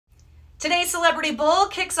Today's Celebrity Bowl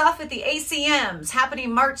kicks off with the ACMs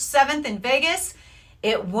happening March 7th in Vegas.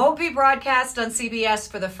 It won't be broadcast on CBS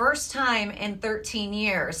for the first time in 13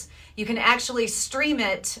 years. You can actually stream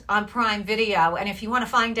it on Prime Video. And if you want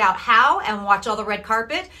to find out how and watch all the red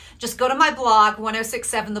carpet, just go to my blog,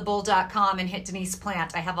 1067thebull.com, and hit Denise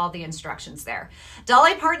Plant. I have all the instructions there.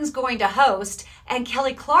 Dolly Parton's going to host, and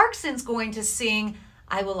Kelly Clarkson's going to sing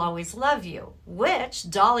I Will Always Love You, which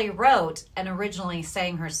Dolly wrote and originally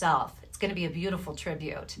sang herself. Going to be a beautiful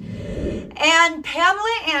tribute. And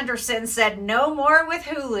Pamela Anderson said no more with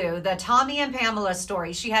Hulu, the Tommy and Pamela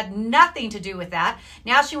story. She had nothing to do with that.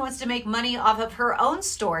 Now she wants to make money off of her own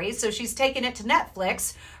story, so she's taken it to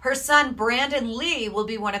Netflix. Her son Brandon Lee will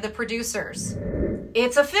be one of the producers.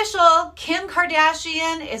 It's official. Kim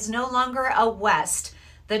Kardashian is no longer a West.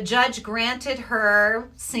 The judge granted her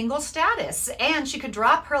single status, and she could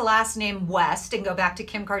drop her last name West and go back to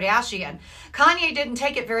Kim Kardashian. Kanye didn't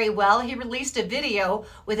take it very well. He released a video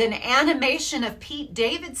with an animation of Pete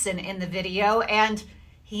Davidson in the video, and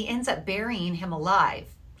he ends up burying him alive.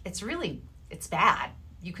 It's bad.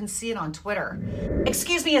 You can see it on Twitter.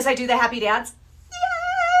 Excuse me as I do the happy dance.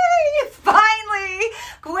 Yay! Finally,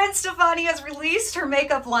 Gwen Stefani has released her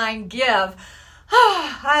makeup line, Give.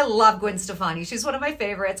 I love Gwen Stefani. She's one of my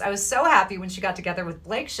favorites. I was so happy when she got together with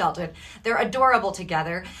Blake Shelton. They're adorable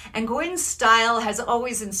together. And Gwen's style has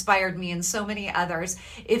always inspired me and so many others.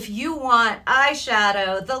 If you want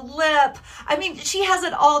eyeshadow, the lip, I mean, she has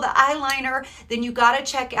it all, the eyeliner, then you got to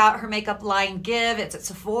check out her makeup line, Give. It's at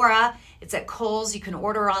Sephora. It's at Kohls. You can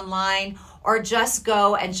order online or just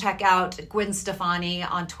go and check out Gwen Stefani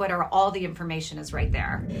on Twitter. All the information is right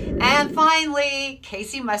there. And finally,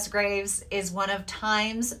 Kacey MUSGRAVES is one of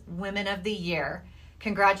Time's Women of the Year.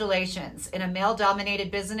 Congratulations. In a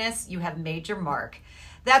male-dominated business, you have made your mark.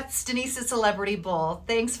 That's Denise's Celebrity Bowl.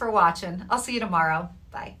 Thanks for watching. I'll see you tomorrow.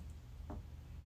 Bye.